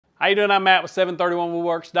How you doing? I'm Matt with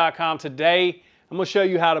 731woodworks.com. Today, I'm gonna show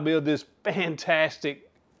you how to build this fantastic,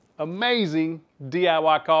 amazing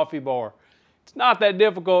DIY coffee bar. It's not that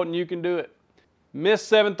difficult and you can do it. Miss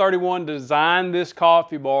 731 designed this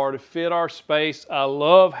coffee bar to fit our space. I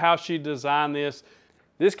love how she designed this.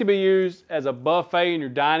 This could be used as a buffet in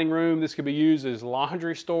your dining room. This could be used as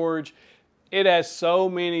laundry storage. It has so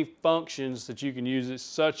many functions that you can use. It's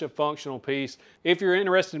such a functional piece. If you're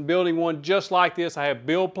interested in building one just like this, I have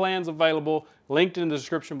build plans available, linked in the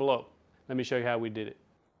description below. Let me show you how we did it.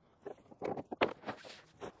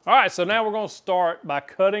 All right, so now we're gonna start by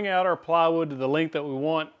cutting out our plywood to the length that we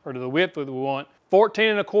want, or to the width that we want.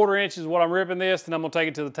 14¼ inches is what I'm ripping this, and I'm gonna take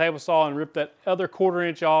it to the table saw and rip that other ¼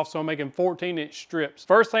 inch off, so I'm making 14-inch strips.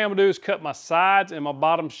 First thing I'm gonna do is cut my sides and my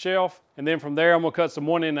bottom shelf, and then from there I'm gonna cut some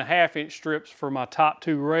 1½ inch strips for my top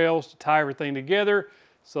 2 rails to tie everything together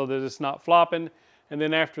so that it's not flopping. And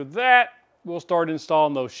then after that, we'll start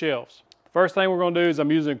installing those shelves. First thing we're gonna do is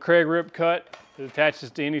I'm using a Craig rip cut. It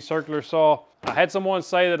attaches to any circular saw. I had someone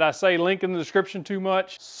say that I say link in the description too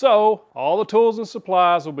much, so all the tools and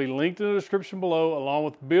supplies will be linked in the description below, along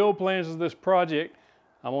with build plans of this project.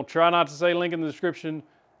 I'm gonna try not to say link in the description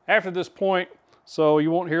after this point, so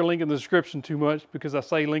you won't hear link in the description too much because I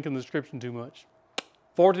say link in the description too much.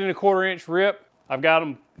 14¼ inch rip. I've got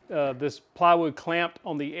this plywood clamped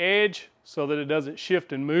on the edge so that it doesn't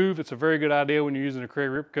shift and move. It's a very good idea when you're using a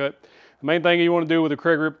Craig rip cut. The main thing you want to do with a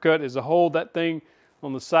Craig rip cut is to hold that thing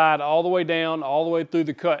on the side all the way down, all the way through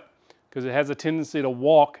the cut, because it has a tendency to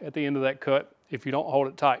walk at the end of that cut if you don't hold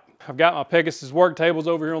it tight. I've got my Pegasus work tables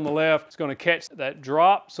over here on the left. It's going to catch that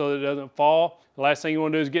drop so that it doesn't fall. The last thing you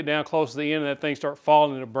want to do is get down close to the end and that thing start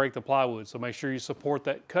falling and it'll break the plywood. So make sure you support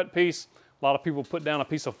that cut piece. A lot of people put down a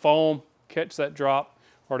piece of foam, catch that drop,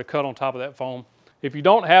 or to cut on top of that foam. If you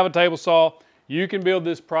don't have a table saw, you can build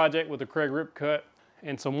this project with a Craig rip cut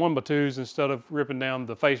and some 1x2s instead of ripping down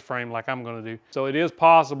the face frame like I'm gonna do. So it is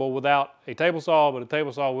possible without a table saw, but a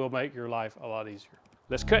table saw will make your life a lot easier.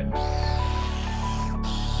 Let's cut.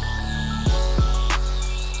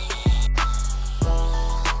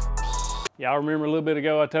 Y'all remember a little bit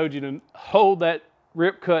ago I told you to hold that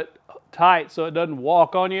rip cut tight so it doesn't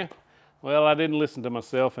walk on you? Well, I didn't listen to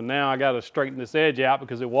myself, and now I gotta straighten this edge out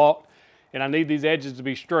because it walked, and I need these edges to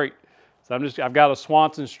be straight. So I've got a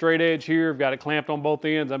Swanson straight edge here. I've got it clamped on both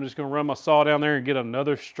ends. I'm just gonna run my saw down there and get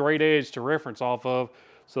another straight edge to reference off of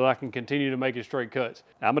so that I can continue to make it straight cuts.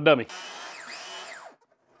 I'm a dummy.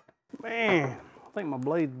 Man, I think my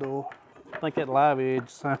blade's dull. I think that live edge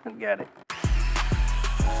sign got it.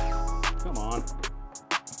 Come on.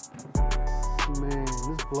 Man,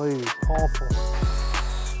 this blade is awful.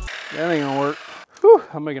 That ain't gonna work. Whew,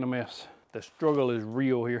 I'm making a mess. The struggle is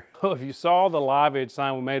real here. If you saw the live edge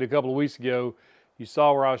sign we made a couple of weeks ago, you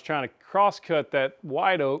saw where I was trying to cross cut that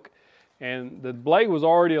white oak, and the blade was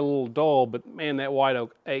already a little dull, but man, that white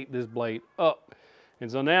oak ate this blade up. And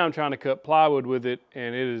so now I'm trying to cut plywood with it,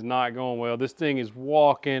 and it is not going well. This thing is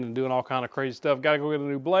walking and doing all kind of crazy stuff. Gotta go get a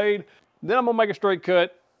new blade. Then I'm gonna make a straight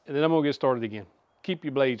cut, and then I'm gonna get started again. Keep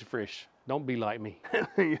your blades fresh. Don't be like me.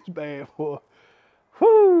 It's bad, boy.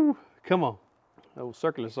 Whoo! Come on. The old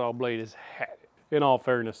circular saw blade has had it. In all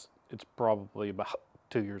fairness, it's probably about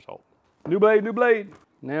 2 years old. New blade, new blade.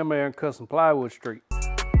 Now I'm gonna cut some plywood straight.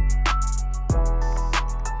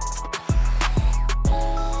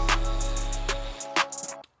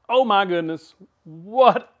 Oh my goodness,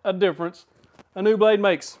 what a difference a new blade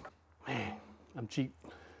makes. Man, I'm cheap.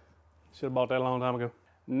 Should have bought that a long time ago.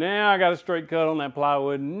 Now I got a straight cut on that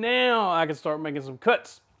plywood. Now I can start making some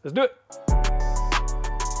cuts. Let's do it.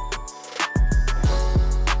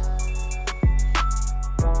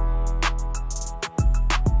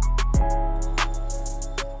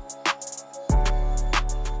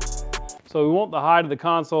 So we want the height of the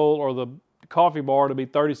console or the coffee bar to be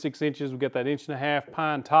 36 inches. We got that 1.5 inch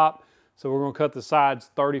pine top. So we're gonna cut the sides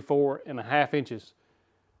 34.5 inches.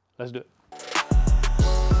 Let's do it.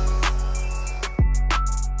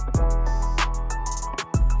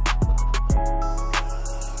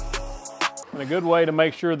 And a good way to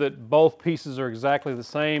make sure that both pieces are exactly the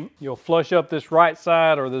same, you'll flush up this right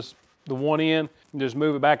side or the one end and just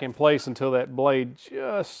move it back in place until that blade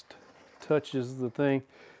just touches the thing.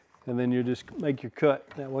 And then you just make your cut.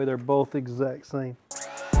 That way they're both exact same. 2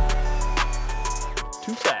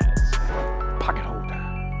 sides. Pocket hole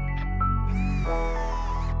time.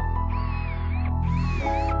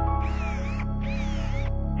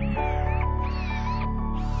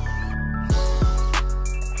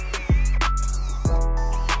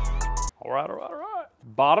 All right, all right, all right.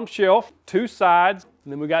 Bottom shelf, 2 sides,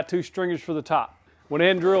 and then we got 2 stringers for the top. Went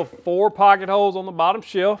ahead and drilled 4 pocket holes on the bottom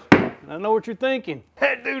shelf. And I know what you're thinking.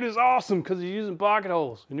 That dude is awesome because he's using pocket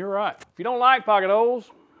holes. And you're right. If you don't like pocket holes,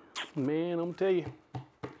 man, I'm gonna tell you,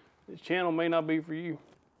 this channel may not be for you.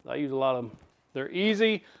 I use a lot of them. They're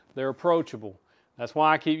easy, they're approachable. That's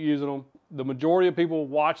why I keep using them. The majority of people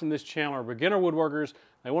watching this channel are beginner woodworkers.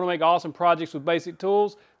 They want to make awesome projects with basic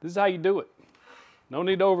tools. This is how you do it. No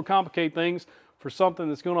need to overcomplicate things for something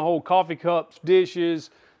that's going to hold coffee cups, dishes,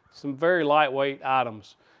 some very lightweight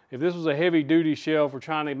items. If this was a heavy duty shelf, we're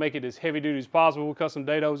trying to make it as heavy duty as possible. We'll cut some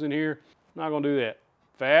dados in here. Not going to do that.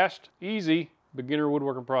 Fast, easy, beginner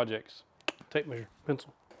woodworking projects. Tape measure,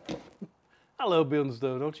 pencil. I love building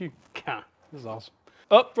stuff, don't you? God, this is awesome.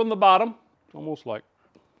 Up from the bottom, almost like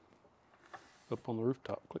up on the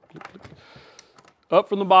rooftop. Click, click, click. Up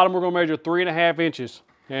from the bottom, we're going to measure 3.5 inches.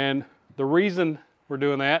 And the reason we're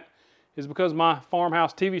doing that is because my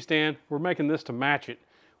farmhouse TV stand, we're making this to match it.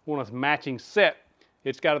 We want a matching set.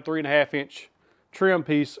 It's got a 3.5 inch trim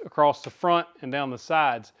piece across the front and down the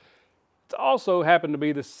sides. It's also happened to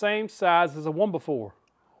be the same size as a 1x4.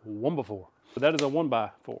 1x4. But that is a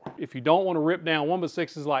 1x4. If you don't want to rip down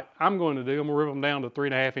 1x6s like I'm going to do, I'm going to rip them down to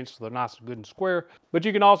 3.5 inches so they're nice and good and square. But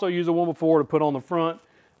you can also use a 1x4 to put on the front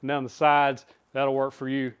and down the sides. That'll work for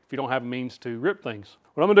you if you don't have a means to rip things.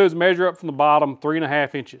 What I'm going to do is measure up from the bottom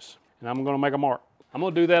 3.5 inches. And I'm going to make a mark. I'm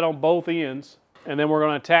going to do that on both ends. And then we're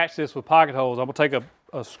going to attach this with pocket holes. I'm going to take a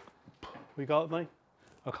what do you call it thing?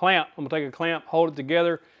 A clamp. I'm going to take a clamp, hold it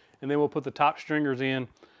together, and then we'll put the top stringers in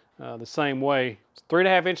the same way. It's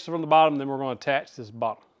 3.5 inches from the bottom, then we're going to attach this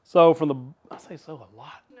bottom. So from the, I say so a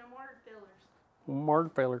lot. No mortar fillers. Mortar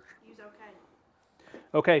fillers. Use okay.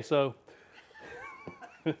 Okay, so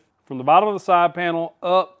from the bottom of the side panel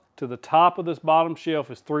up to the top of this bottom shelf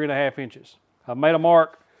is 3.5 inches. I've made a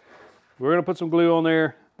mark. We're going to put some glue on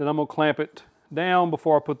there, then I'm going to clamp it down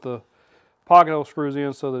before I put the pocket hole screws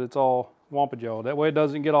in so that it's all wampajawed. That way it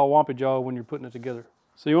doesn't get all wampajawed when you're putting it together.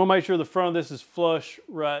 So you want to make sure the front of this is flush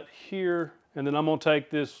right here, and then I'm going to take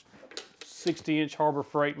this 60-inch Harbor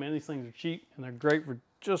Freight. Man, these things are cheap and they're great for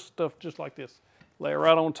just stuff just like this. Lay it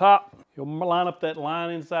right on top. You'll line up that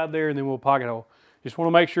line inside there and then we'll pocket hole. Just want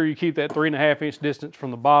to make sure you keep that 3.5 inch distance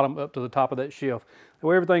from the bottom up to the top of that shelf. That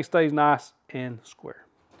way everything stays nice and square.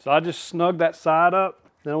 So I just snug that side up.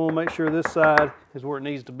 Then I want to make sure this side is where it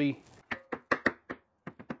needs to be.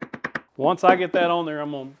 Once I get that on there,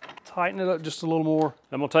 I'm going to tighten it up just a little more.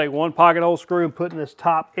 I'm going to take one pocket hole screw and put in this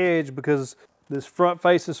top edge because this front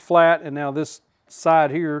face is flat and now this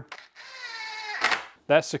side here,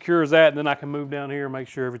 that secures that, and then I can move down here and make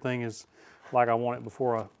sure everything is like I want it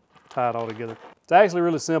before I tie it all together. It's actually a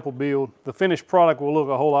really simple build. The finished product will look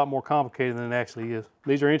a whole lot more complicated than it actually is.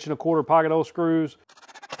 These are 1.25 inch pocket hole screws.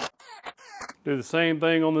 Do the same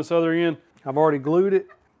thing on this other end. I've already glued it,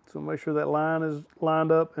 so make sure that line is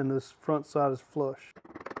lined up and this front side is flush.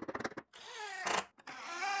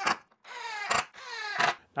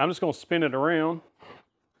 I'm just going to spin it around.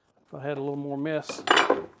 If I had a little more mess,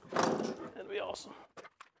 that'd be awesome.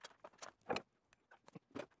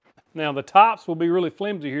 Now the tops will be really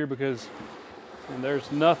flimsy here because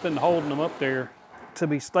there's nothing holding them up there to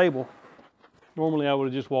be stable. Normally I would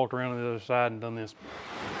have just walked around on the other side and done this.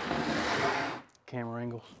 Camera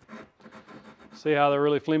angles. See how they're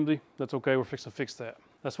really flimsy? That's okay, we're fixing to fix that.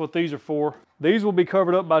 That's what these are for. These will be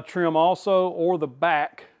covered up by trim also, or the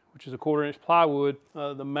back, which is a 1/4 inch plywood.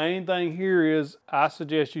 The main thing here is I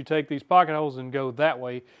suggest you take these pocket holes and go that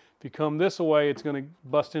way. If you come this way, it's going to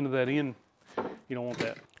bust into that end. You don't want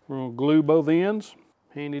that. We're going to glue both ends.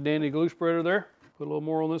 Handy dandy glue spreader there. Put a little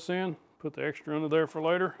more on this end. Put the extra under there for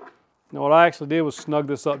later. Now what I actually did was snug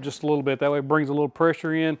this up just a little bit. That way it brings a little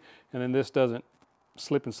pressure in, and then this doesn't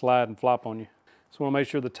slip and slide and flop on you. So I want to make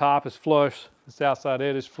sure the top is flush, this outside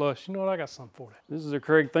edge is flush. You know what, I got something for that. This is a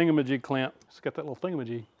Craig thingamajig clamp. It's got that little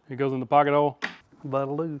thingamajig. It goes in the pocket hole.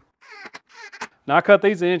 That'll do. Now I cut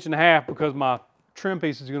these 1.5 inches because my trim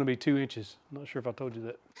piece is going to be 2 inches. I'm not sure if I told you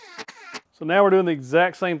that. So now we're doing the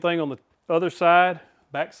exact same thing on the other side,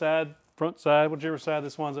 back side, front side, whichever side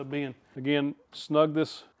this winds up being. Again, snug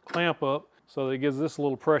this clamp up so that it gives this a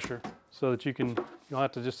little pressure so that you don't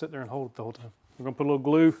have to just sit there and hold it the whole time. We're going to put a little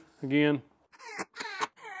glue again.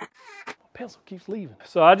 My pencil keeps leaving.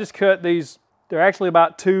 So I just cut these. They're actually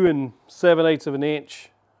about 2 7/8 inch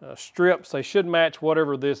strips. They should match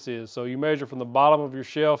whatever this is. So you measure from the bottom of your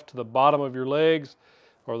shelf to the bottom of your legs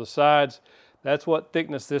or the sides. That's what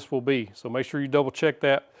thickness this will be. So make sure you double check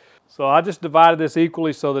that. So I just divided this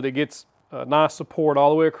equally so that it gets nice support all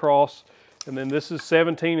the way across. And then this is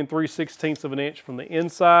 17 3/16 inch from the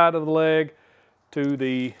inside of the leg to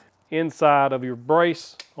the inside of your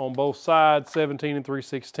brace on both sides, 17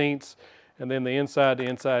 3/16, and then the inside to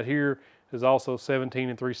inside here, is also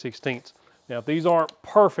 17 3/16. Now, if these aren't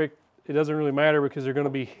perfect, it doesn't really matter because they're going to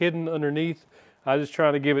be hidden underneath. I just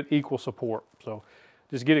try to give it equal support. So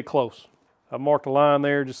just get it close. I marked a line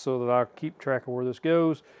there just so that I keep track of where this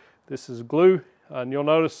goes. This is glue, and you'll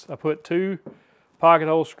notice I put 2 pocket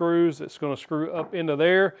hole screws that's going to screw up into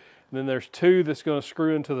there, and then there's 2 that's going to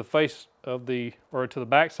screw into the face of or to the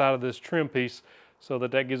back side of this trim piece, so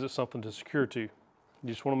that gives it something to secure to. You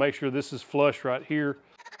just want to make sure this is flush right here.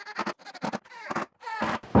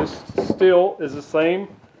 This still is the same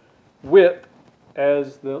width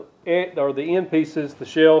as the end pieces, the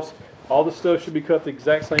shelves. All the stuff should be cut the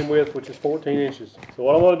exact same width, which is 14 inches. So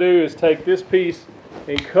what I want to do is take this piece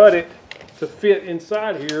and cut it to fit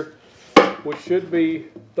inside here, which should be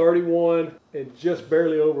 31 and just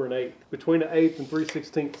barely over an 1/8, between an 1/8 and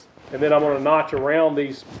 3/16. And then I'm going to notch around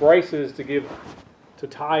these braces to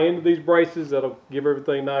tie into these braces. That'll give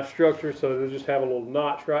everything nice structure. So they'll just have a little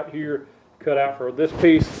notch right here cut out for this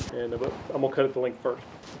piece, and I'm going to cut it to length first.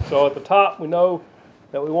 So at the top, we know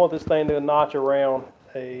that we want this thing to notch around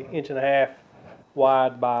 1.5 inches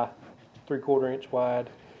wide by 3/4 inch wide,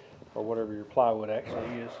 or whatever your plywood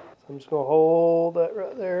actually is. So I'm just going to hold that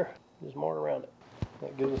right there, just mark around it.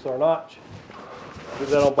 That gives us our notch. Do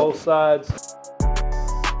that on both sides.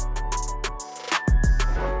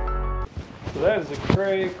 So that is a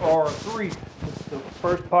Craig R3. It's the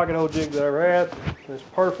first pocket hole jig that I ever had, and it's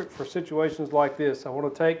perfect for situations like this. I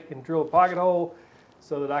want to take and drill a pocket hole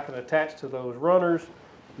so that I can attach to those runners,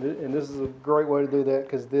 and this is a great way to do that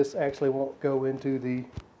because this actually won't go into the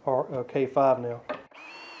K5 now.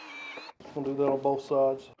 I'm going to do that on both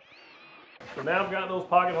sides. So now I've got those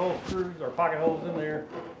pocket hole screws, or pocket holes in there.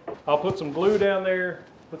 I'll put some glue down there,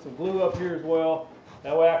 put some glue up here as well.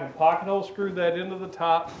 That way I can pocket hole screw that into the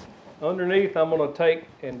top. Underneath, I'm going to take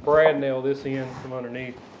and brad nail this in from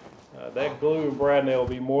underneath. That glue and brad nail will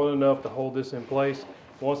be more than enough to hold this in place.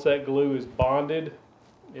 Once that glue is bonded,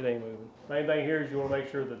 it ain't moving. Main thing here is you want to make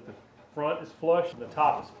sure that the front is flush and the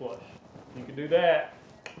top is flush. You can do that,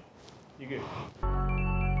 you're good.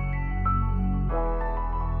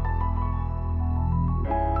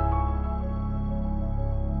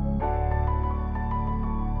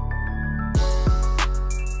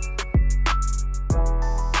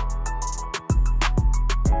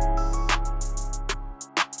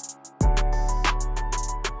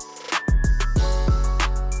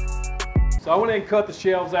 So I went in and cut the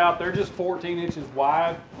shelves out. They're just 14 inches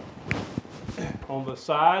wide. On the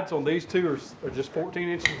sides, on these two are just 14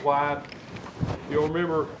 inches wide. You'll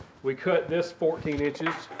remember we cut this 14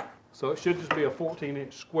 inches, so it should just be a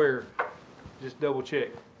 14-inch square. Just double check.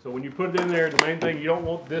 So when you put it in there, the main thing, you don't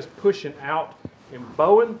want this pushing out and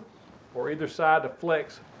bowing or either side to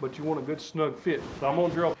flex, but you want a good snug fit. So I'm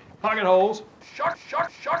gonna drill pocket holes,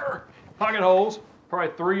 shocker, pocket holes,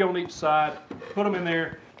 probably 3 on each side, put them in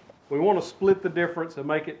there. We want to split the difference and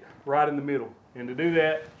make it right in the middle. And to do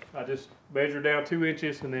that, I just measured down 2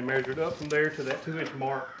 inches and then measured up from there to that 2-inch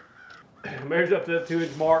mark. Measured up to that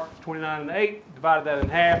 2-inch mark, 29 1/8, divided that in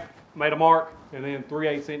half, made a mark, and then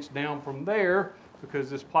 3/8 inch down from there, because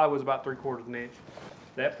this plywood is about 3/4 inch.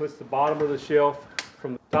 That puts the bottom of the shelf,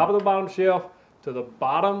 from the top of the bottom shelf to the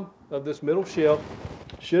bottom of this middle shelf,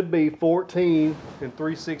 should be 14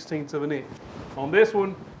 3/16 inch. On this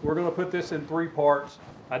one, we're going to put this in 3 parts.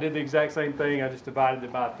 I did the exact same thing. I just divided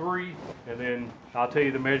it by 3, and then I'll tell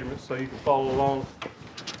you the measurements so you can follow along.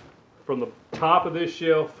 From the top of this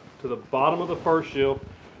shelf to the bottom of the first shelf,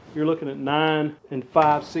 you're looking at 9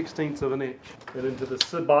 5/16 inch. And then to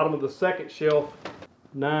the bottom of the second shelf,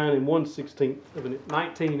 9 1/16 inch,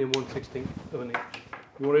 19 1/16 inch.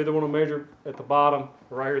 You either want to measure at the bottom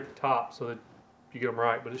or right here at the top so that you get them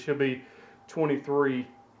right, but it should be 23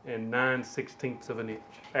 9/16 inch.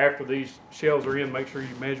 After these shelves are in, make sure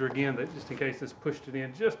you measure again, that just in case this pushed it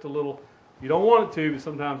in just a little. You don't want it to, but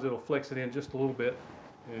sometimes it'll flex it in just a little bit,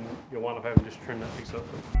 and you'll wind up having to just trim that piece up.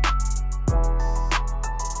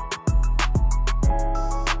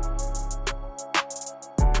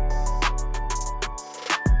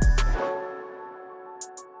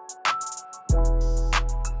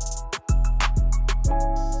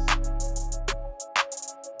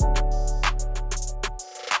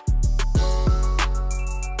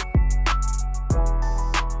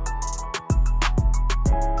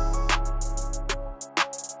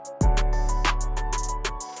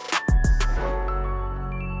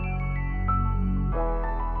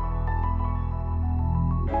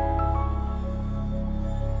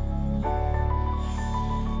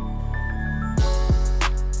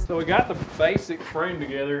 So we got the basic frame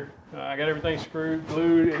together. I got everything screwed,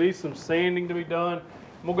 glued. It needs some sanding to be done.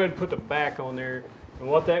 I'm gonna go ahead and put the back on there. And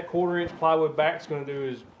what that 1/4 inch plywood back is gonna do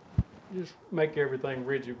is just make everything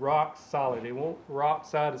rigid, rock solid. It won't rock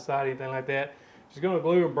side to side, anything like that. Just gonna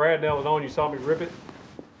glue and brad nail it on. You saw me rip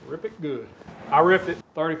it good. I ripped it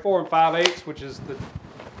 34 5/8, which is the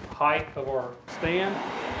height of our stand.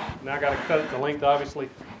 Now I gotta cut it to length, obviously.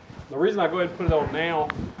 The reason I go ahead and put it on now,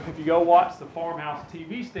 if you go watch the farmhouse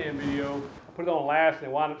TV stand video, I put it on last and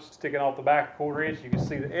it wound up sticking off the back a 1/4 inch. You can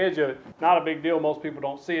see the edge of it. Not a big deal, most people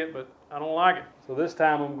don't see it, but I don't like it. So this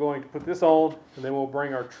time I'm going to put this on and then we'll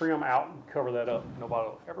bring our trim out and cover that up. Nobody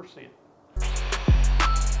will ever see it.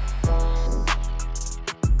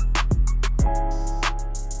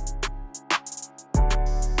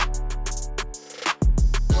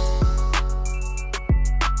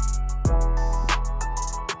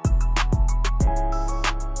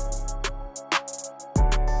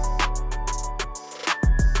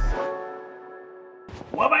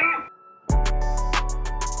 Wha-bam!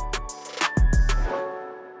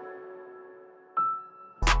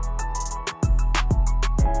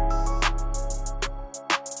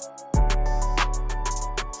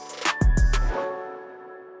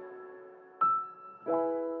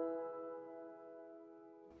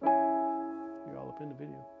 You're all up in the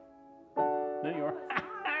video. There you are.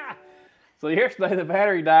 So yesterday the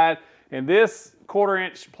battery died, and this 1/4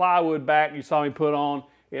 inch plywood back you saw me put on,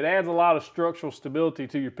 it adds a lot of structural stability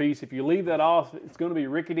to your piece. If you leave that off, it's going to be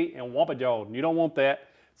rickety and wampa-jawed, and you don't want that.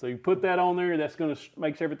 So you put that on there, that's going to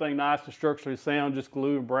makes everything nice and structurally sound, just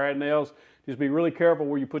glue and brad nails. Just be really careful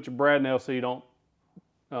where you put your brad nails so you don't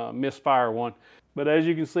misfire one. But as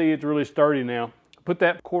you can see, it's really sturdy now. Put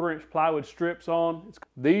that 1/4 inch plywood strips on.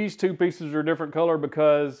 These two pieces are a different color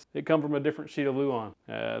because it come from a different sheet of Luan.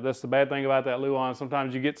 That's the bad thing about that Luan.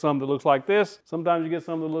 Sometimes you get some that looks like this, sometimes you get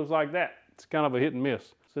some that looks like that. It's kind of a hit and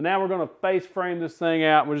miss. So now we're going to face frame this thing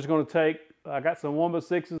out. We're just going to take, I got some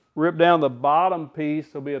 1x6s, rip down the bottom piece.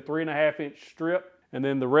 It'll be a 3.5 inch strip, and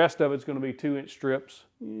then the rest of it's going to be 2 inch strips.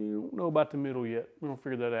 You don't know about the middle yet. We're going to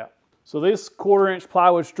figure that out. So this 1/4 inch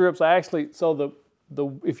plywood strips,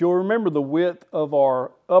 if you'll remember, the width of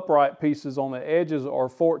our upright pieces on the edges are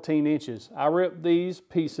 14 inches. I ripped these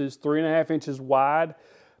pieces 3.5 inches wide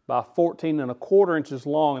by 14.25 inches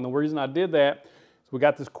long. And the reason I did that is we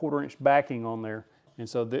got this 1/4 inch backing on there. And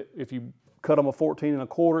so if you cut them a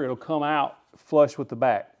 14.25, it'll come out flush with the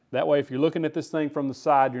back. That way, if you're looking at this thing from the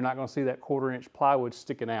side, you're not going to see that 1/4 inch plywood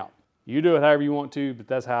sticking out. You do it however you want to, but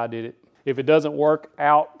that's how I did it. If it doesn't work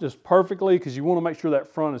out just perfectly, because you want to make sure that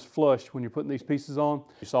front is flush when you're putting these pieces on.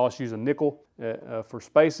 You saw us use a nickel for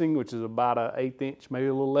spacing, which is about an 1/8 inch, maybe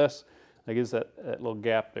a little less. That gives that little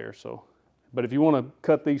gap there. So, but if you want to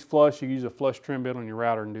cut these flush, you can use a flush trim bit on your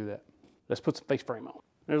router and do that. Let's put some face frame on.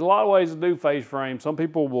 There's a lot of ways to do face frame. Some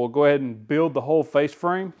people will go ahead and build the whole face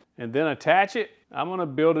frame and then attach it. I'm going to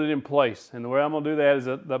build it in place. And the way I'm going to do that is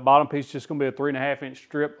that the bottom piece is just going to be a 3.5 inch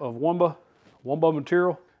strip of wamba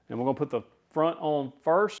material. And we're going to put the front on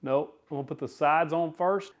first. Nope, I'm going to put the sides on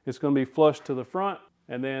first. It's going to be flush to the front.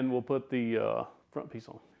 And then we'll put the front piece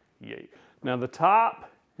on. Yay. Now the top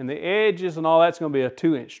and the edges and all that's going to be a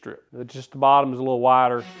 2 inch strip. Just the bottom is a little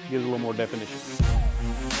wider, gives a little more definition.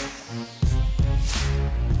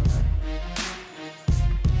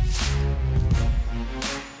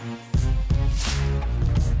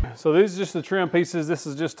 So these are just the trim pieces. This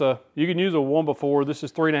is just you can use a 1x4. This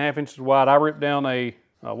is 3.5 inches wide. I ripped down a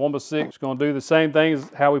 1x6. It's going to do the same thing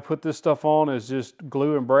as how we put this stuff on, is just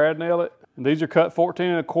glue and brad nail it. And these are cut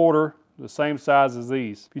 14.25, the same size as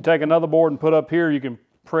these. If you take another board and put up here, you can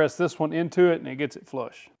press this one into it and it gets it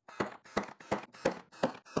flush.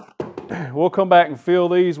 We'll come back and fill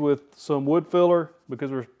these with some wood filler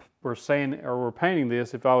because we're painting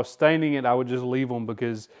this. If I was staining it, I would just leave them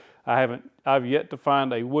because I've yet to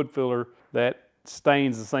find a wood filler that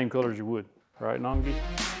stains the same color as your wood. Right, Nangi?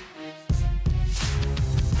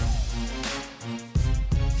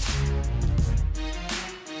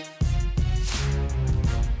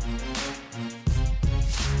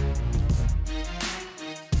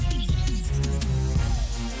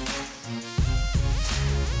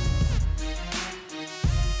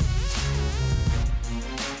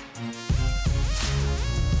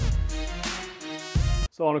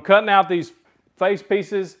 So I'm cutting out these face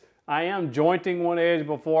pieces. I am jointing one edge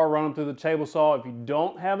before I run them through the table saw. If you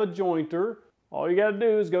don't have a jointer, all you gotta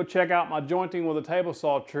do is go check out my jointing with a table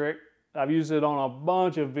saw trick. I've used it on a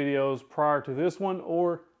bunch of videos prior to this one,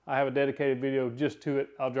 or I have a dedicated video just to it.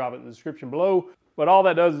 I'll drop it in the description below. But all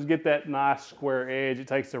that does is get that nice square edge. It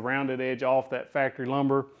takes the rounded edge off that factory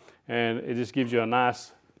lumber, and it just gives you a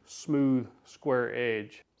nice, smooth, square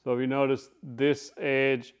edge. So if you notice, this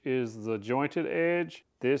edge is the jointed edge.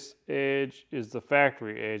 This edge is the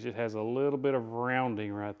factory edge. It has a little bit of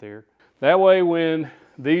rounding right there. That way when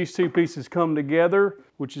these two pieces come together,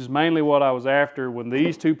 which is mainly what I was after, when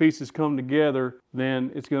these two pieces come together,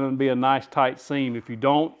 then it's going to be a nice tight seam. If you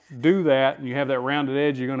don't do that and you have that rounded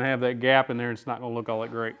edge, you're going to have that gap in there and it's not going to look all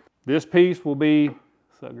that great. This piece will be,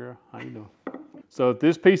 what's up girl, how you doing? So if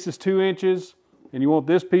this piece is 2 inches and you want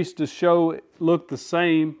this piece to look the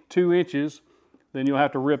same, 2 inches, then you'll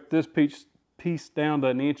have to rip this piece down to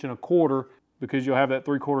 1 1/4 inches because you'll have that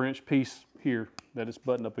 3/4 inch piece here that it's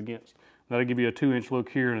buttoned up against. That'll give you a 2 inch look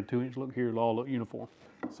here and a 2 inch look here. It'll all look uniform.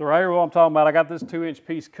 So right here what I'm talking about, I got this 2 inch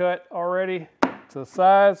piece cut already to the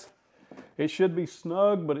size. It should be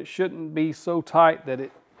snug, but it shouldn't be so tight that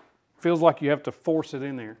it feels like you have to force it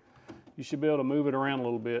in there. You should be able to move it around a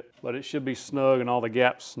little bit, but it should be snug and all the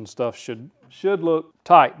gaps and stuff should look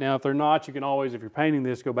tight. Now if they're not, you can always, if you're painting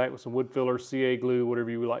this, go back with some wood filler, CA glue, whatever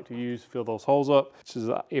you would like to use, fill those holes up.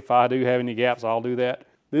 If I do have any gaps, I'll do that.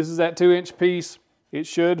 This is that 2 inch piece. It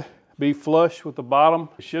should be flush with the bottom.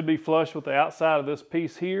 It should be flush with the outside of this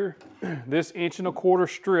piece here. This 1 1/4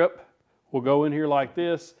 inch strip will go in here like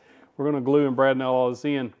this. We're going to glue and brad nail all this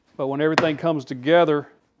in. But when everything comes together,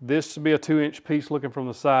 this will be a 2 inch piece looking from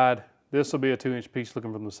the side. This will be a 2 inch piece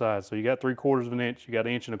looking from the side. So you got 3/4 of an inch, you got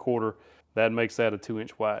 1 1/4 inch. That makes that a 2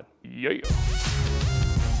 inch wide. Yeah.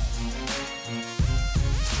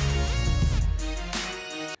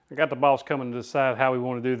 I got the boss coming to decide how we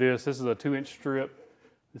want to do this. This is a 2 inch strip.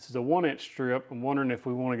 This is a 1 inch strip. I'm wondering if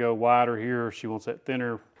we want to go wider here or she wants that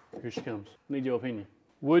thinner. Here she comes. Need your opinion.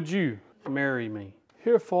 Would you marry me?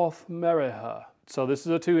 Hereforth marry her. So this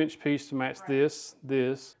is a 2 inch piece to match this.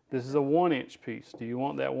 This is a 1 inch piece. Do you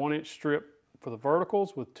want that 1 inch strip for the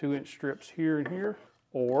verticals with 2 inch strips here and here?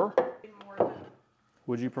 Or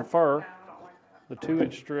would you prefer the 2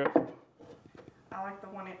 inch strip? I like the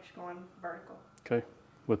 1 inch going vertical. Okay,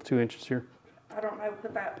 with 2 inches here. I don't know,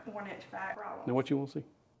 put that 1 inch back. Now what you want to see?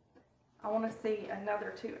 I want to see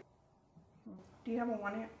another 2. Do you have a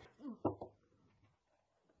 1 inch?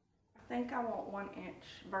 I think I want 1 inch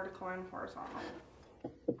vertical and horizontal.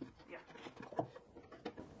 Yeah.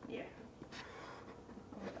 Yeah.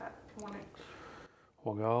 I want that 1 inch.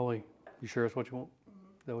 Well, golly. You sure that's what you want?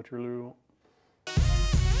 Is that what you really want?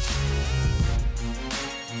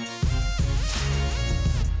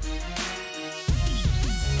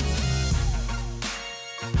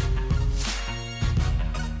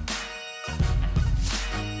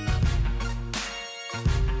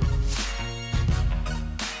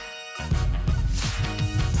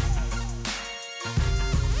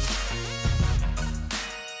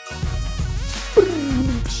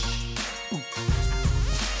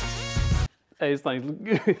 Hey, this thing's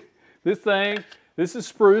good. This is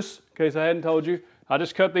spruce, in case I hadn't told you. I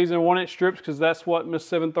just cut these in 1 inch strips because that's what Miss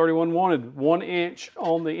 731 wanted. 1 inch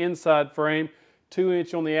on the inside frame, 2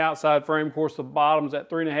 inch on the outside frame. Of course, the bottom's that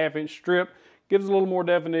 3.5 inch strip. Gives a little more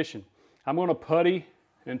definition. I'm going to putty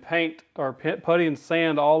and paint, or putty and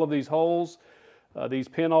sand all of these holes, these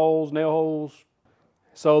pinholes, nail holes,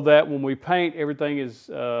 so that when we paint, everything is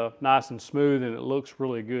nice and smooth and it looks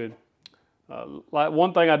really good. Like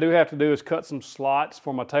one thing I do have to do is cut some slots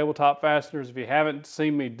for my tabletop fasteners. If you haven't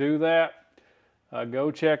seen me do that,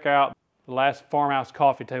 go check out the last farmhouse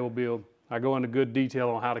coffee table build. I go into good detail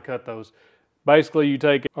on how to cut those. Basically, you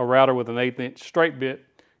take a router with an 1/8 inch straight bit,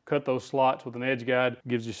 cut those slots with an edge guide,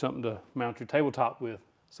 gives you something to mount your tabletop with.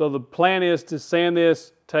 So the plan is to sand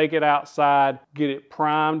this, take it outside, get it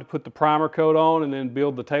primed, put the primer coat on, and then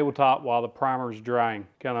build the tabletop while the primer is drying.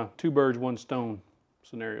 Kind of 2 birds, 1 stone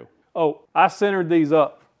scenario. Oh, I centered these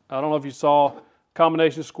up. I don't know if you saw,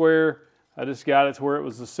 combination square. I just got it to where it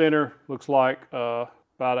was the center. Looks like about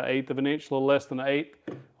 1/8 of an inch, a little less than 1/8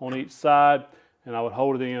 on each side. And I would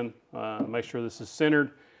hold it in, make sure this is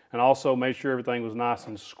centered, and also make sure everything was nice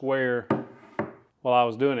and square while I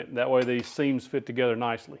was doing it. That way these seams fit together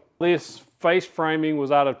nicely. This face framing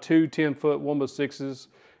was out of 2 10-foot 1x6s,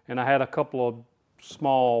 and I had a couple of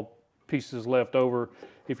small pieces left over.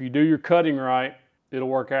 If you do your cutting right, it'll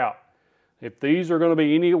work out. If these are going to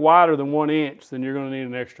be any wider than 1 inch, then you're going to need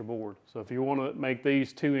an extra board. So if you want to make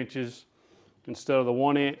these 2 inches instead of the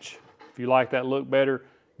 1 inch, if you like that look better,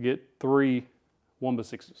 get 3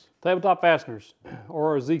 1x6s. Tabletop fasteners,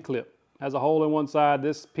 or a Z-clip. Has a hole in one side.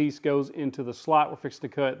 This piece goes into the slot we're fixing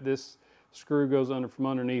to cut. This screw goes from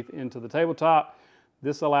underneath into the tabletop.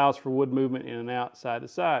 This allows for wood movement in and out, side to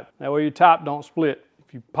side. That way your top don't split.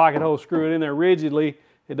 If you pocket hole screw it in there rigidly,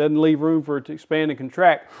 it doesn't leave room for it to expand and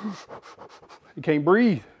contract. You can't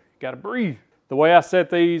breathe. You gotta breathe. The way I set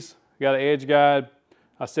these, I got an edge guide.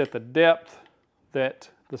 I set the depth that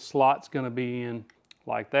the slot's gonna be in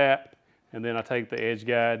like that. And then I take the edge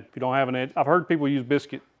guide. If you don't have an edge, I've heard people use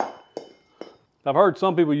biscuit. I've heard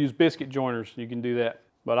some people use biscuit joiners. You can do that.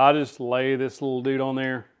 But I just lay this little dude on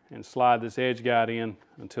there and slide this edge guide in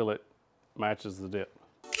until it matches the dip.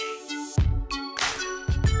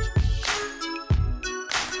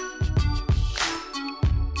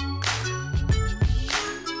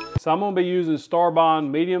 So I'm going to be using Starbond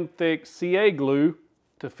medium thick CA glue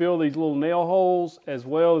to fill these little nail holes as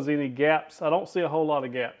well as any gaps. I don't see a whole lot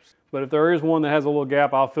of gaps, but if there is one that has a little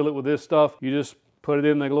gap, I'll fill it with this stuff. You just put it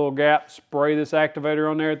in the little gap, spray this activator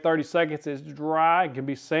on there, 30 seconds, it's dry, it can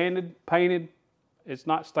be sanded, painted. It's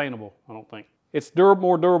not stainable, I don't think. It's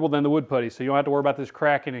more durable than the wood putty, so you don't have to worry about this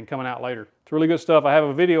cracking and coming out later. It's really good stuff. I have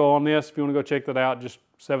a video on this if you want to go check that out, just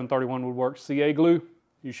 731 Woodworks CA glue.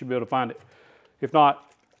 You should be able to find it. If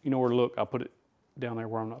not, you know where to look. I'll put it down there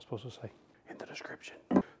where I'm not supposed to say, in the description.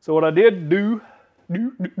 So what I did do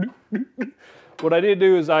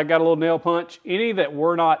is I got a little nail punch. Any that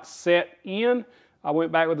were not set in, I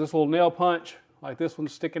went back with this little nail punch, like this one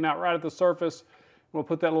sticking out right at the surface. I'm gonna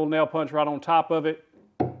put that little nail punch right on top of it.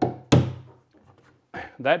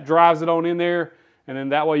 That drives it on in there, and then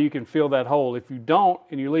that way you can fill that hole. If you don't,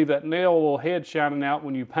 and you leave that nail little head shining out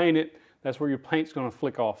when you paint it, that's where your paint's gonna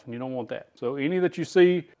flick off, and you don't want that. So any that you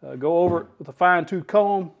see, go over it with a fine tooth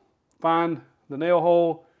comb, find the nail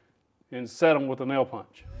hole, and set them with a nail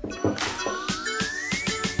punch.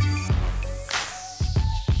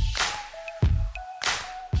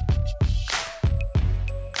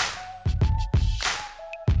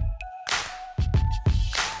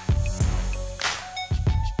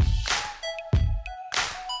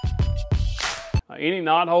 Any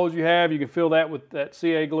knot holes you have, you can fill that with that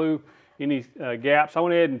CA glue. Any gaps, I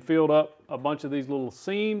went ahead and filled up a bunch of these little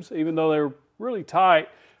seams, even though they're really tight.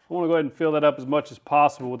 I want to go ahead and fill that up as much as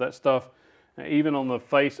possible with that stuff, even on the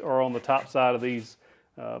face or on the top side of these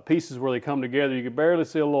pieces where they come together. You can barely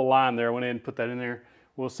see a little line there. I went ahead and put that in there.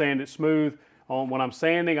 We'll sand it smooth. When I'm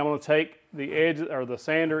sanding, I'm going to take the edge or the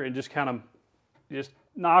sander and just kind of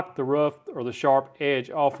knock the rough or the sharp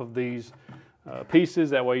edge off of these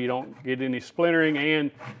pieces. That way you don't get any splintering,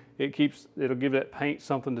 and it'll give that paint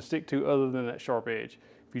something to stick to other than that sharp edge.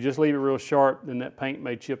 If you just leave it real sharp, then that paint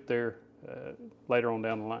may chip there later on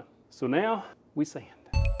down the line. So now we sand.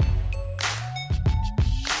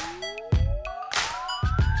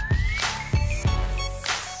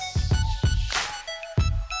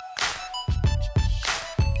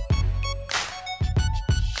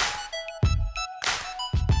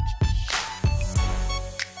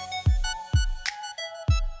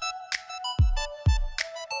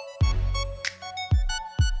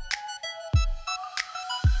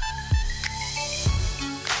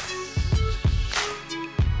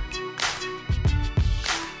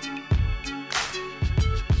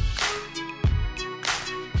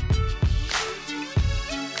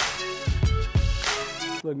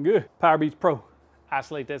 Looking good. Power Beats Pro.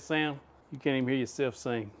 Isolate that sound. You can't even hear yourself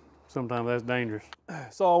sing. Sometimes that's dangerous.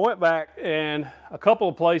 So I went back, and a couple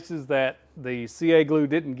of places that the CA glue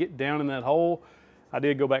didn't get down in that hole, I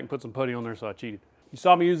did go back and put some putty on there, so I cheated. You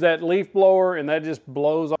saw me use that leaf blower, and that just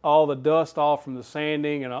blows all the dust off from the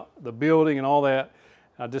sanding and the building and all that.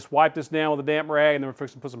 I just wipe this down with a damp rag, and then we're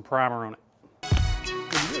fixing to put some primer on it.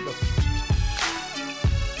 Looking good though.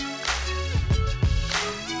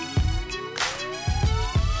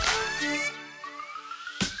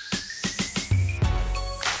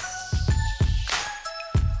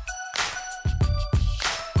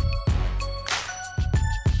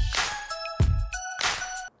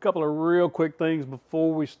 Couple of real quick things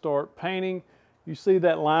before we start painting. You see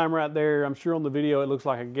that line right there? I'm sure on the video it looks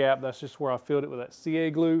like a gap. That's just where I filled it with that CA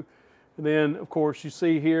glue. And then of course you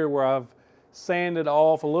see here where I've sanded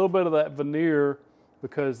off a little bit of that veneer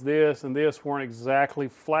because this and this weren't exactly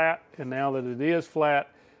flat. And now that it is flat,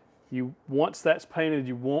 once that's painted,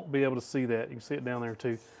 you won't be able to see that. You can see it down there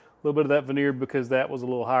too. A little bit of that veneer, because that was a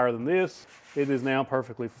little higher than this. It is now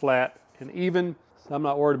perfectly flat and even. I'm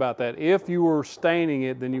not worried about that. If you were staining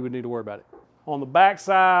it, then you would need to worry about it. On the back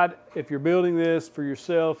side, if you're building this for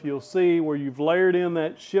yourself, you'll see where you've layered in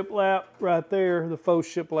that shiplap right there, the faux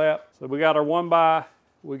shiplap. So we got our 1x,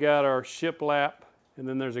 we got our shiplap, and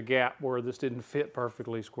then there's a gap where this didn't fit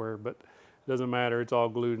perfectly square, but it doesn't matter, it's all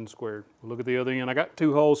glued and squared. Look at the other end. I got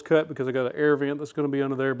 2 holes cut because I got an air vent that's going to be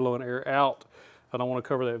under there blowing air out. I don't want to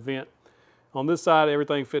cover that vent. On this side,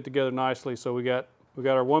 everything fit together nicely, so we got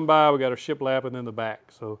our 1x, we got our shiplap, and then the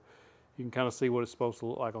back. So you can kind of see what it's supposed to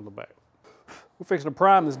look like on the back. We're fixing to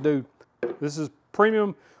prime this dude. This is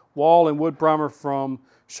premium wall and wood primer from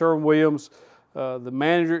Sherwin-Williams. The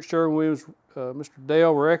manager at Sherwin-Williams, Mr.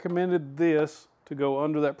 Dale, recommended this to go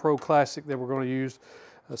under that Pro Classic that we're going to use.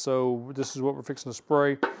 So this is what we're fixing to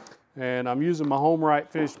spray. And I'm using my HomeRite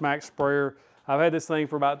Finish Max sprayer. I've had this thing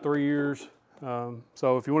for about 3 years.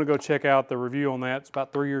 So if you want to go check out the review on that, it's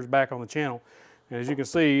about 3 years back on the channel. And as you can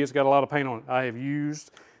see, it's got a lot of paint on it. I have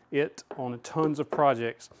used it on tons of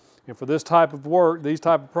projects. And for this type of work, these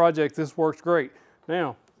type of projects, this works great.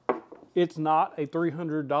 Now, it's not a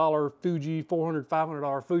 $300 Fuji, $400,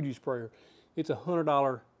 $500 Fuji sprayer. It's a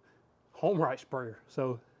 $100 HomeRite sprayer.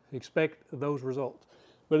 So expect those results.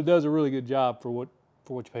 But it does a really good job for what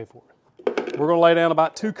you pay for it. We're going to lay down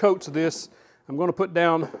about 2 coats of this. I'm going to put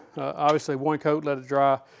down, obviously, 1 coat, let it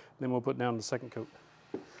dry, then we'll put down the 2nd coat.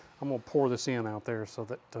 I'm going to pour this in out there so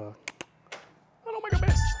that I don't make a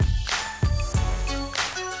mess.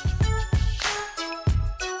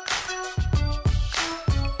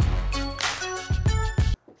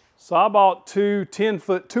 So I bought 2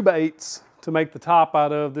 10-foot 2x8s to make the top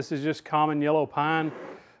out of. This is just common yellow pine,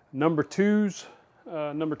 number 2s,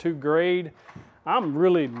 number 2 grade. I'm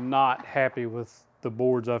really not happy with the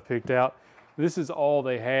boards I've picked out. This is all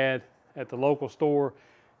they had at the local store,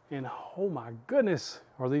 and oh my goodness,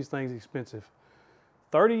 are these things expensive.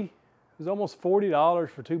 It was almost $40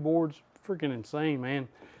 for 2 boards. Freaking insane, man.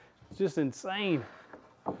 It's just insane.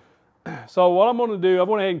 So what I'm gonna do, I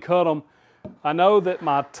went ahead and cut them. I know that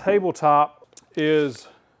my tabletop is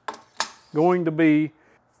going to be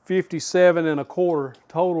 57 1/4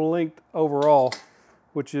 total length overall,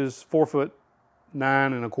 which is 4'9"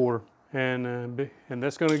 1/4. And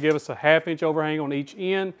that's going to give us a 1/2 inch overhang on each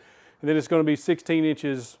end, and then it's going to be 16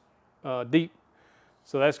 inches deep.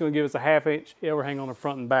 So that's going to give us a 1/2 inch overhang on the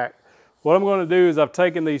front and back. What I'm going to do is I've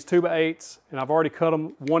taken these 2x8s and I've already cut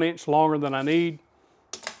them 1 inch longer than I need.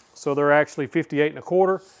 So they're actually 58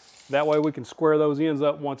 1/4. That way we can square those ends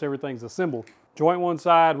up once everything's assembled. Joint one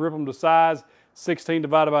side, rip them to size, 16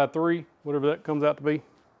 divided by 3, whatever that comes out to be.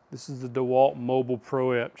 This is the DeWalt Mobile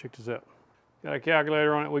Pro app. Check this out. Got a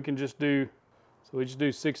calculator on it. We can just do, so we just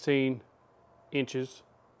do 16 inches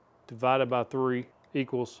divided by 3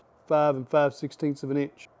 equals 5 5/16 of an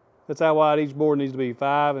inch. That's how wide each board needs to be,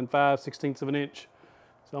 5 5/16 of an inch.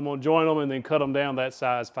 So I'm gonna join them and then cut them down that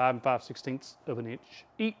size, 5 5/16 of an inch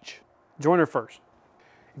each. Joiner first.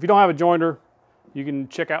 If you don't have a jointer, you can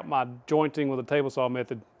check out my jointing with a table saw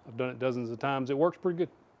method. I've done it dozens of times. It works pretty good.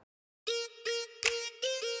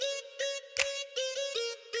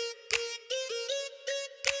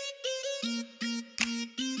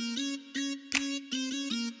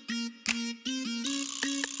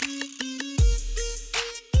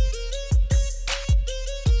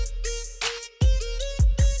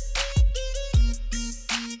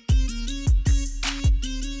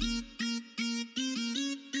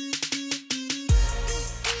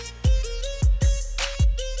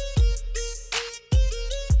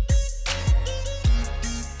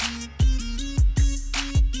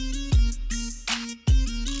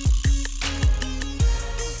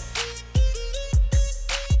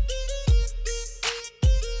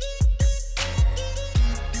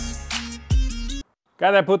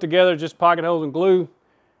 Got that put together, just pocket holes and glue.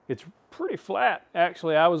 It's pretty flat,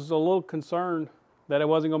 actually. I was a little concerned that it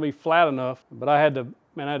wasn't gonna be flat enough, but I had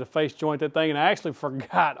to face joint that thing, and I actually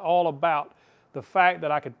forgot all about the fact that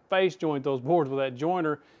I could face joint those boards with that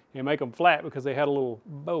jointer and make them flat because they had a little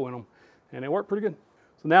bow in them, and it worked pretty good.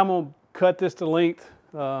 So now I'm gonna cut this to length,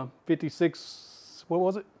 56, what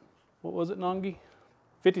was it, Nangi?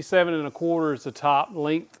 57 1/4 is the top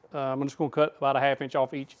length. I'm just gonna cut about a 1/2 inch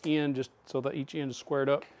off each end just so that each end is squared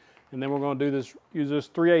up. And then we're gonna do this, use this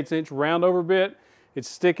 3/8 inch round over bit. It's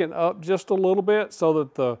sticking up just a little bit so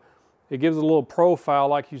that it gives a little profile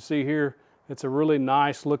like you see here. It's a really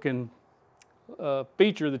nice looking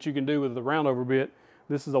feature that you can do with the round over bit.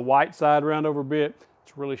 This is a white side round over bit.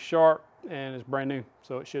 It's really sharp and it's brand new,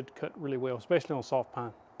 so it should cut really well, especially on soft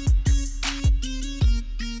pine.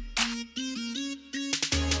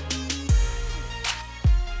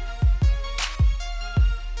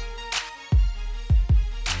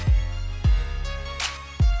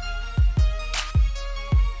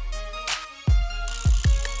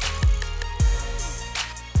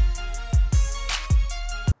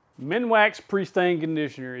 Minwax Pre-Stain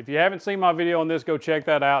Conditioner. If you haven't seen my video on this, go check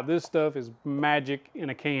that out. This stuff is magic in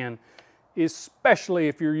a can, especially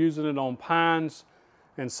if you're using it on pines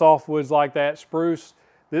and softwoods like that, spruce.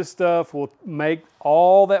 This stuff will make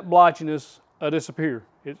all that blotchiness disappear.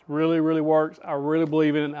 It really, really works. I really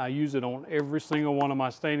believe in it. I use it on every single one of my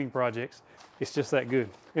staining projects. It's just that good.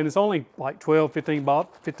 And it's only like $12,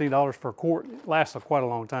 $15 for a quart. It lasts quite a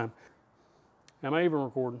long time. Am I even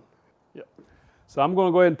recording? Yep. So I'm going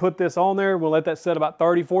to go ahead and put this on there. We'll let that set about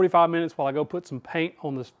 30, 45 minutes while I go put some paint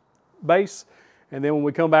on this base. And then when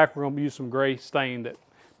we come back, we're going to use some gray stain that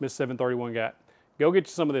Miss 731 got. Go get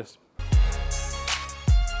you some of this.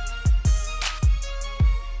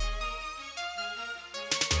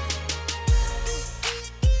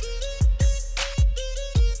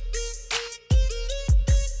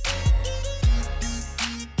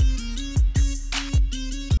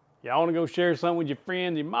 Y'all want to go share something with your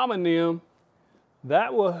friends, your mama and them.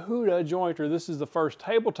 That Wahuda jointer, this is the first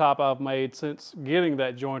tabletop I've made since getting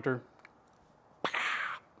that jointer.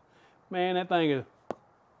 Man, that thing is,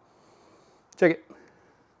 check it.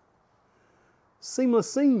 Seamless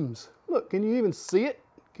seams. Look, can you even see it?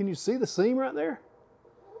 Can you see the seam right there?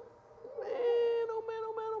 Man, oh man,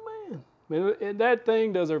 oh man, oh man. Man, that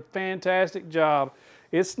thing does a fantastic job.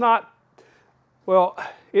 It's not, well,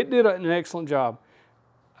 it did an excellent job.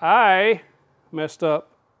 I messed up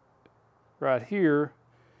right here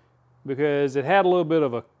because it had a little bit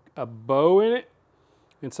of a bow in it,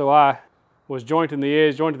 and so I was jointing the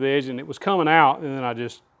edge, and it was coming out, and then I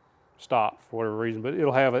just stopped for whatever reason. But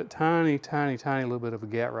it'll have a tiny, tiny, tiny little bit of a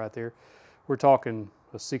gap right there. We're talking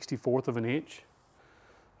a 64th of an inch.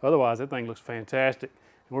 Otherwise, that thing looks fantastic.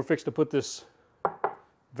 And we're fixing to put this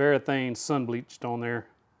Varathane sun bleached on there.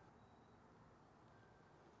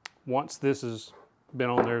 Once this has been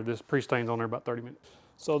on there, this pre-stain's on there about 30 minutes.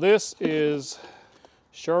 So this is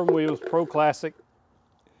Sherwin-Williams Pro Classic.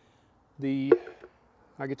 I'll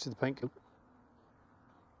get you the paint coat.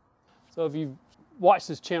 So if you've watched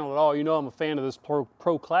this channel at all, you know I'm a fan of this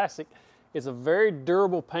Pro Classic. It's a very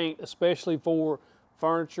durable paint, especially for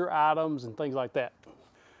furniture items and things like that.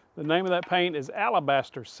 The name of that paint is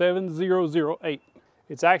Alabaster 7008.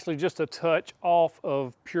 It's actually just a touch off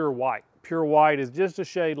of pure white. Pure white is just a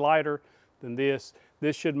shade lighter than this.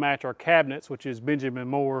 This should match our cabinets, which is Benjamin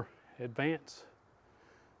Moore Advance.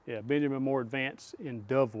 Yeah, Benjamin Moore Advance in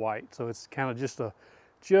Dove White. So it's kind of just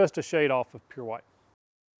a shade off of pure white.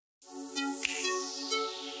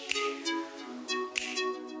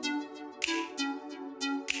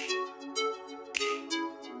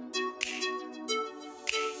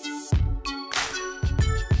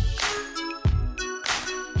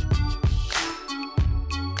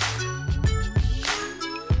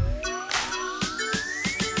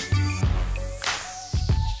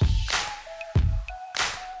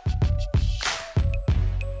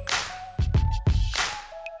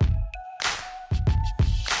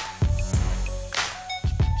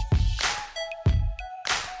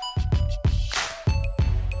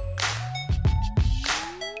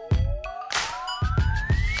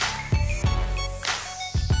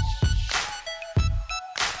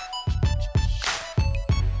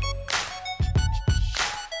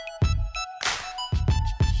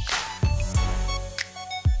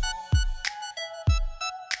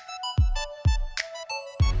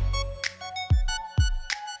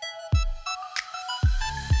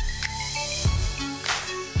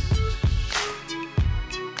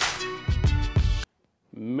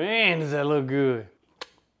 Man, does that look good.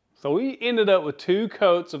 So we ended up with 2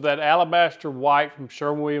 coats of that Alabaster White from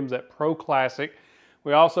Sherwin-Williams, that Pro Classic.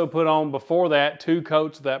 We also put on, before that, 2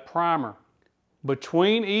 coats of that primer.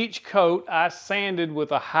 Between each coat, I sanded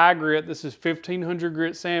with a high grit. This is 1500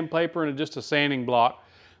 grit sandpaper and just a sanding block.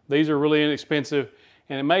 These are really inexpensive,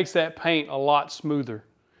 and it makes that paint a lot smoother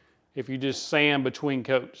if you just sand between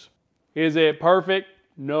coats. Is it perfect?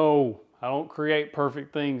 No. I don't create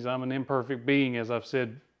perfect things. I'm an imperfect being, as I've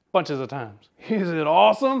said bunches of times. Is it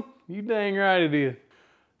awesome? You dang right it is.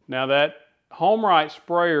 Now that HomeRite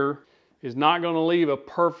sprayer is not going to leave a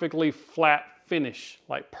perfectly flat finish,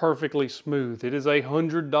 like perfectly smooth. It is a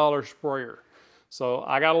 $100 sprayer. So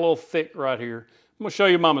I got a little thick right here. I'm going to show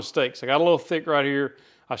you my mistakes. I got a little thick right here.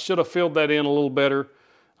 I should have filled that in a little better.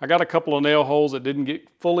 I got a couple of nail holes that didn't get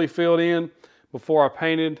fully filled in before I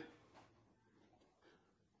painted.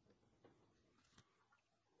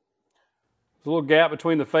 There's a little gap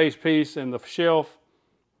between the face piece and the shelf.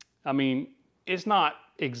 I mean, it's not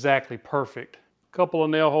exactly perfect. A couple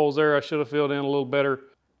of nail holes there I should have filled in a little better.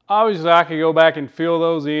 Obviously, I could go back and fill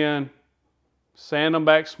those in, sand them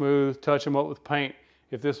back smooth, touch them up with paint.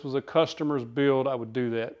 If this was a customer's build, I would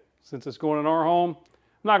do that. Since it's going in our home,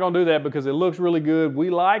 I'm not going to do that because it looks really good.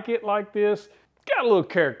 We like it like this. Got a little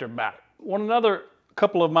character about it. Another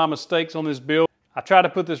couple of my mistakes on this build. I tried to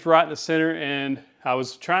put this right in the center, and I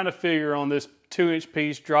was trying to figure on this 2-inch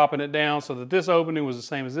piece, dropping it down so that this opening was the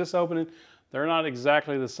same as this opening. They're not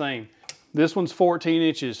exactly the same. This one's 14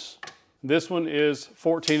 inches. This one is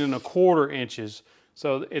 14¼ inches.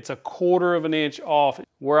 So it's a 1/4 of an inch off.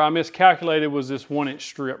 Where I miscalculated was this 1-inch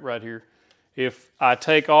strip right here. If I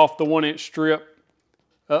take off the 1-inch strip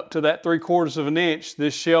up to that 3/4 of an inch,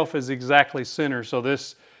 this shelf is exactly center. So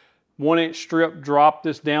this 1-inch strip, drop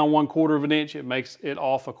this down 1/4 of an inch, it makes it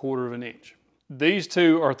off a 1/4 of an inch. These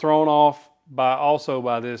two are thrown off also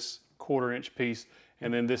by this 1/4 inch piece,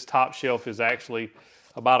 and then this top shelf is actually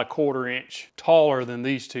about a 1/4 inch taller than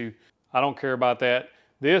these two. I don't care about that.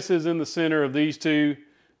 This is in the center of these two.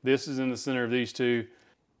 This is in the center of these two.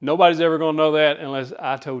 Nobody's ever gonna know that unless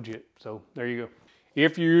I told you it. So there you go.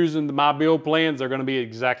 If you're using my build plans, they're gonna be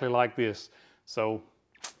exactly like this. So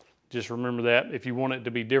just remember that. If you want it to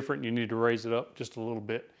be different, you need to raise it up just a little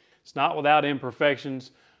bit. It's not without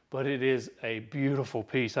imperfections, but it is a beautiful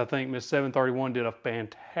piece. I think Miss 731 did a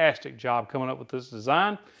fantastic job coming up with this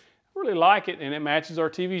design. I really like it, and it matches our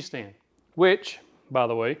TV stand, which, by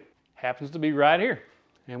the way, happens to be right here.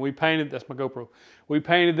 And we painted, that's my GoPro, we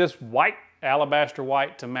painted this white, alabaster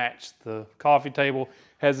white, to match. The coffee table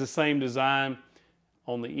has the same design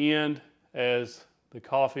on the end as the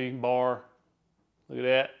coffee bar. Look at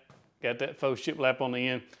that. Got that faux shiplap on the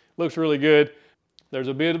end. Looks really good. There's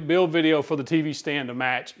a build video for the TV stand to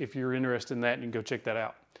match. If you're interested in that, you can go check that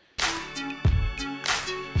out.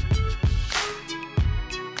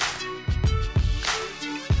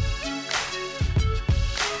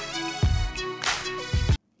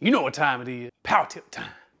 You know what time it is. Power tip time.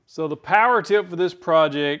 So the power tip for this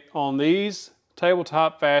project on these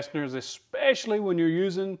tabletop fasteners, especially when you're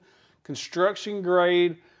using construction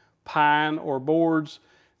grade pine or boards,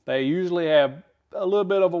 they usually have a little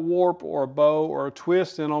bit of a warp or a bow or a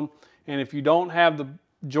twist in them. And if you don't have the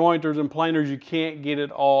jointers and planers, you can't get it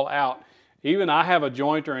all out. Even I have a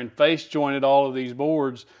jointer and face jointed all of these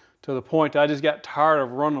boards to the point I just got tired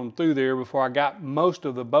of running them through there before I got most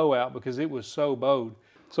of the bow out because it was so bowed.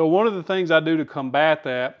 So one of the things I do to combat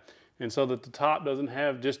that, and so that the top doesn't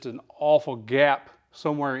have just an awful gap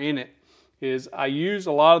somewhere in it, is I use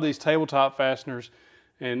a lot of these tabletop fasteners,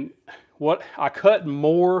 and I cut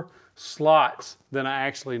more slots than I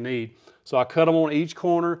actually need. So I cut them on each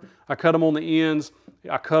corner, I cut them on the ends,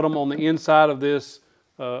 I cut them on the inside of this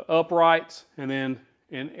uprights, and then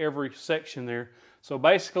in every section there. So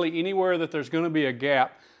basically anywhere that there's going to be a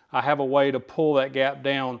gap, I have a way to pull that gap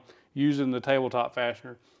down using the tabletop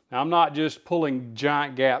fastener. Now I'm not just pulling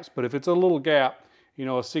giant gaps, but if it's a little gap, you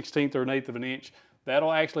know, a 1/16 or an 1/8 of an inch,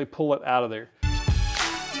 that'll actually pull it out of there.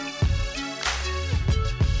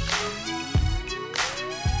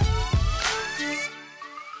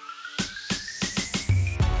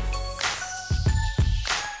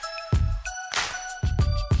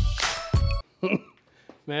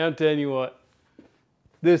 Man, I'm telling you what,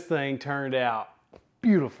 this thing turned out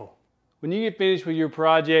beautiful. When you get finished with your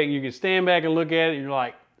project, you can stand back and look at it and you're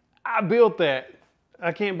like, I built that.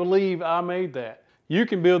 I can't believe I made that. You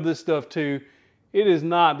can build this stuff too. It is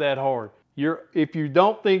not that hard. If you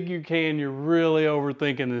don't think you can, you're really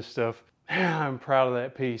overthinking this stuff. I'm proud of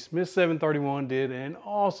that piece. Miss 731 did an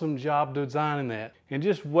awesome job designing that. And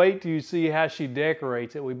just wait till you see how she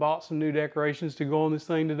decorates it. We bought some new decorations to go on this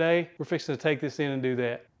thing today. We're fixing to take this in and do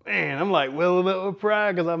that. Man, I'm like welling up with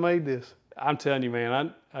pride because I made this. I'm telling you,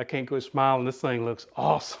 man, I can't quit smiling. This thing looks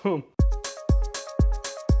awesome.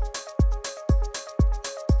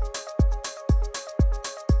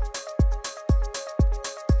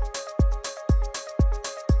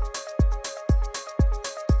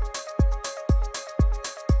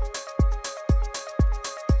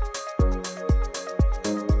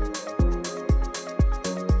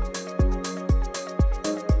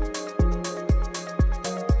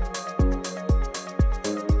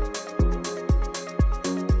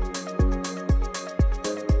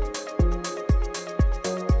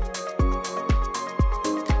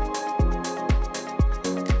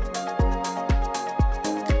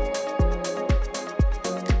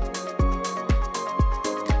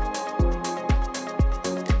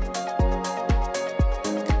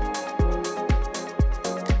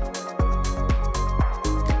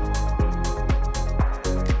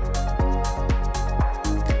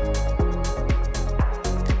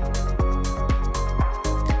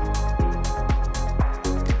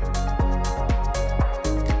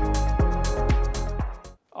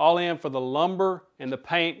 All in for the lumber and the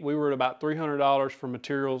paint, we were at about $300 for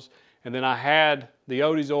materials. And then I had the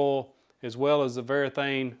Odie's oil as well as the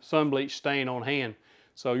Varathane sun bleach stain on hand.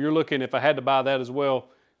 So you're looking, if I had to buy that as well,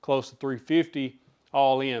 close to $350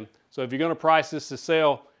 all in. So if you're gonna price this to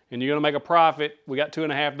sell and you're gonna make a profit, we got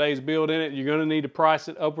 2.5 days build in it, you're gonna need to price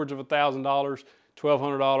it upwards of $1,000,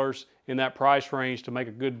 $1,200 in that price range to make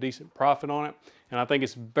a good, decent profit on it. And I think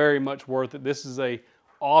it's very much worth it. This is a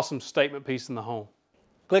awesome statement piece in the home.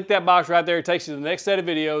 Click that box right there. It takes you to the next set of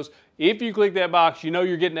videos. If you click that box, you know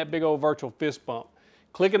you're getting that big old virtual fist bump.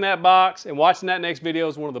 Clicking that box and watching that next video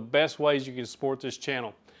is one of the best ways you can support this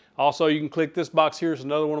channel. Also, you can click this box here. It's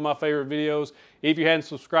another one of my favorite videos. If you hadn't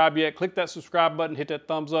subscribed yet, click that subscribe button, hit that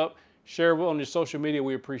thumbs up, share it on your social media.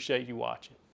 We appreciate you watching.